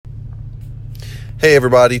Hey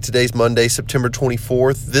everybody, today's Monday, September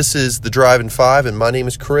 24th. This is the Drive in 5 and my name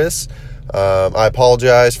is Chris. I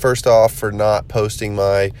apologize first off for not posting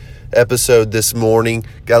my episode this morning.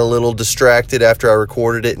 Got a little distracted after I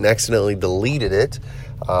recorded it and accidentally deleted it.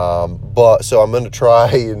 So I'm going to try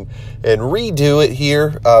and redo it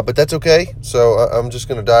here, but that's okay. So I'm just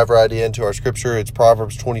going to dive right into our scripture. It's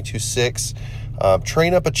Proverbs 22:6.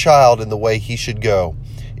 Train up a child in the way he should go.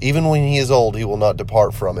 Even when he is old, he will not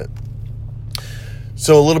depart from it.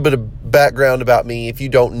 So a little bit of background about me. If you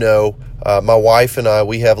don't know, my wife and I,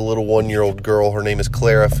 we have a little 1-year-old girl. Her name is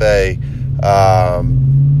Clara Faye.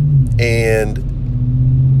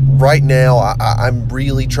 And right now I'm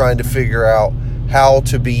really trying to figure out how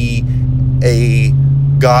to be a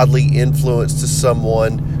godly influence to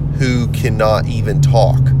someone who cannot even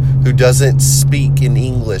talk, who doesn't speak in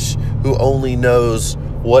English, who only knows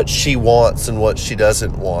what she wants and what she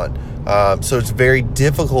doesn't want. So it's very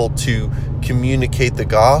difficult to communicate the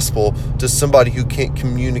gospel to somebody who can't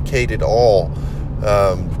communicate at all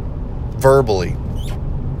verbally.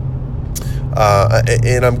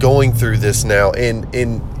 And I'm going through this now, and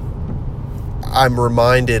I'm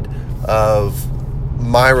reminded of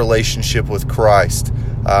my relationship with Christ.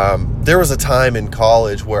 There was a time in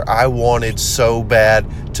college where I wanted so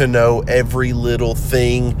bad to know every little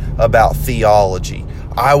thing about theology.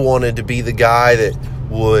 I wanted to be the guy that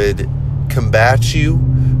would combat you,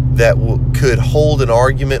 that could hold an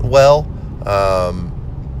argument well,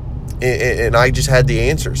 and I just had the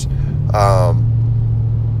answers.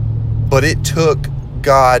 But it took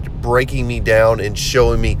God breaking me down and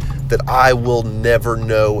showing me that I will never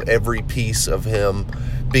know every piece of Him,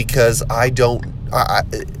 because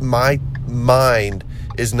my mind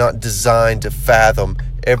is not designed to fathom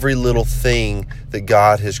every little thing that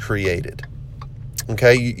God has created.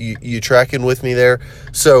 Okay, you tracking with me there?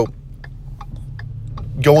 So,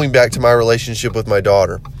 going back to my relationship with my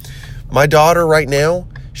daughter. My daughter right now,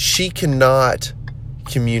 she cannot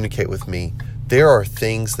communicate with me. There are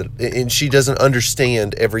things and she doesn't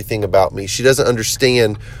understand everything about me. She doesn't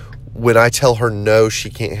understand when I tell her no, she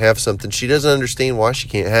can't have something. She doesn't understand why she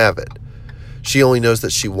can't have it. She only knows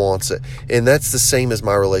that she wants it. And that's the same as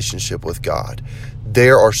my relationship with God.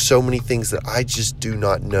 There are so many things that I just do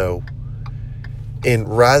not know. And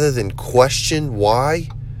rather than question why,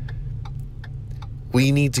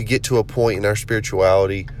 we need to get to a point in our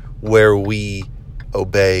spirituality where we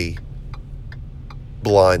obey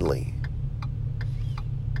blindly.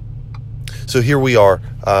 So here we are,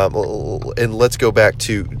 and let's go back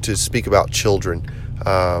to speak about children.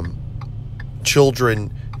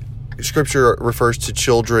 Children, Scripture refers to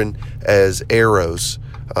children as arrows,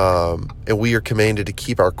 and we are commanded to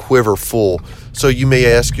keep our quiver full. So you may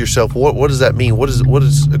ask yourself, what does that mean? What is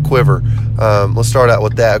a quiver? Let's start out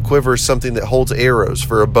with that. A quiver is something that holds arrows,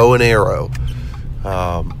 for a bow and arrow.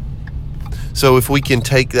 So if we can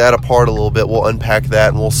take that apart a little bit, we'll unpack that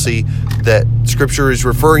and we'll see that Scripture is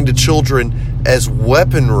referring to children as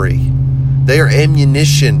weaponry. They are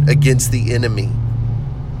ammunition against the enemy.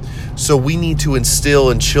 So we need to instill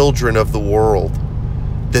in children of the world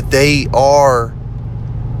that they are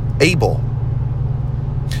able.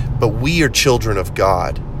 But we are children of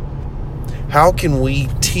God. How can we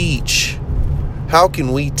teach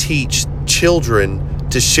children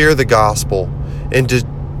to share the gospel and to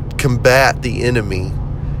combat the enemy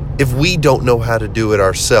if we don't know how to do it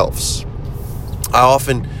ourselves? I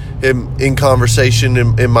often am in conversation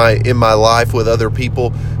in my life with other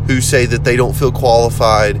people who say that they don't feel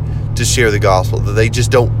qualified to share the gospel, that they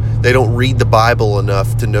don't read the Bible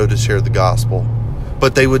enough to know to share the gospel.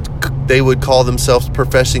 But they would call themselves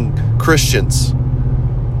professing Christians.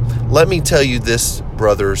 Let me tell you this,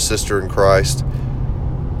 brother or sister in Christ.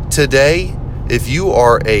 Today, if you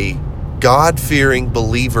are a God-fearing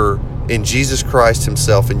believer in Jesus Christ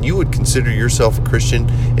Himself, and you would consider yourself a Christian,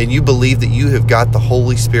 and you believe that you have got the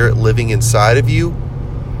Holy Spirit living inside of you,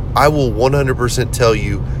 I will 100% tell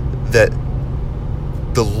you that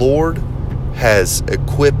the Lord has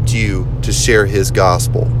equipped you to share His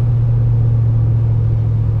gospel.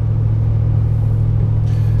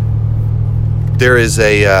 There is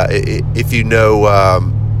if you know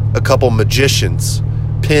a couple magicians,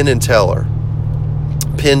 Penn and Teller.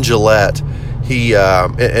 Penn Jillette, he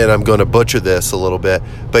and I'm going to butcher this a little bit,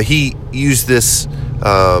 but he used this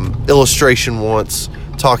illustration once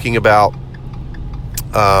talking about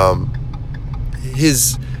he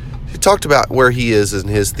talked about where he is in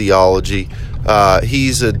his theology.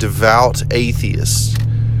 He's a devout atheist,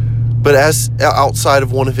 but as outside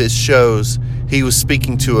of one of his shows, he was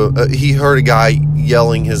speaking to he heard a guy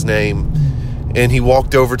yelling his name, and he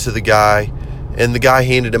walked over to the guy, and the guy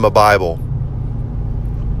handed him a Bible.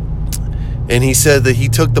 And he said that he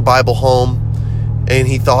took the Bible home and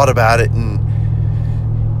he thought about it,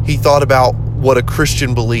 and he thought about what a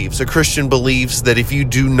Christian believes. A Christian believes that if you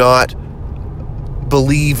do not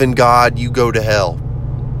believe in God, you go to hell.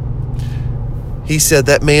 He said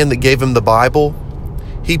that man that gave him the Bible,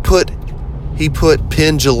 he put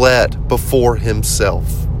Penn Jillette before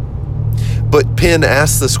himself. But Penn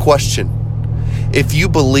asked this question: if you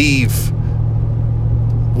believe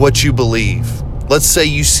what you believe, let's say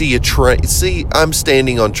you see a train. See, I'm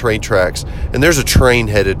standing on train tracks and there's a train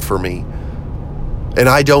headed for me and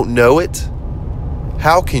I don't know it.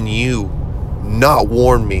 How can you not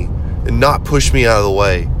warn me and not push me out of the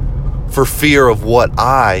way for fear of what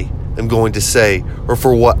I am going to say or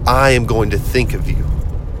for what I am going to think of you?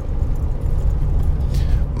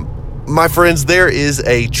 My friends, there is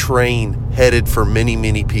a train headed for many,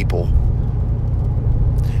 many people.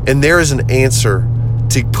 And there is an answer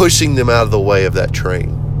to pushing them out of the way of that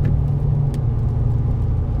train.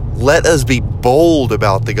 Let us be bold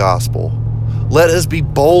about the gospel. Let us be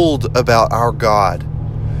bold about our God.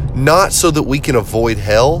 Not so that we can avoid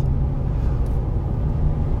hell,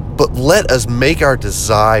 but let us make our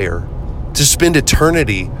desire to spend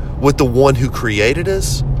eternity with the one who created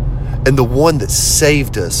us and the one that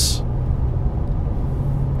saved us.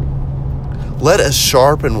 Let us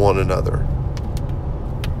sharpen one another.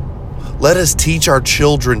 Let us teach our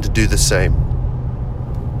children to do the same.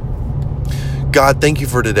 God, thank you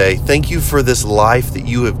for today. Thank you for this life that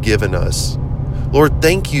you have given us. Lord,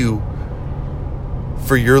 thank you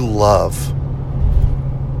for your love.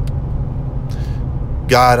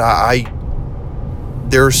 God,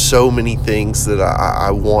 there are so many things that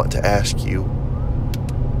I want to ask you,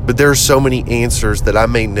 but there are so many answers that I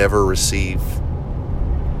may never receive.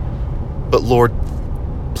 But Lord,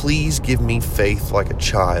 please give me faith like a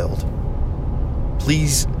child.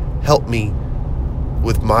 Please help me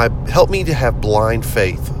to have blind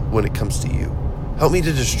faith when it comes to you. Help me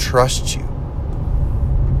to just trust you.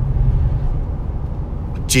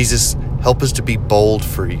 Jesus, help us to be bold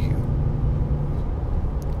for you.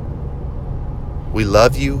 We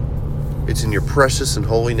love you. It's in your precious and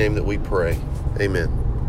holy name that we pray. Amen.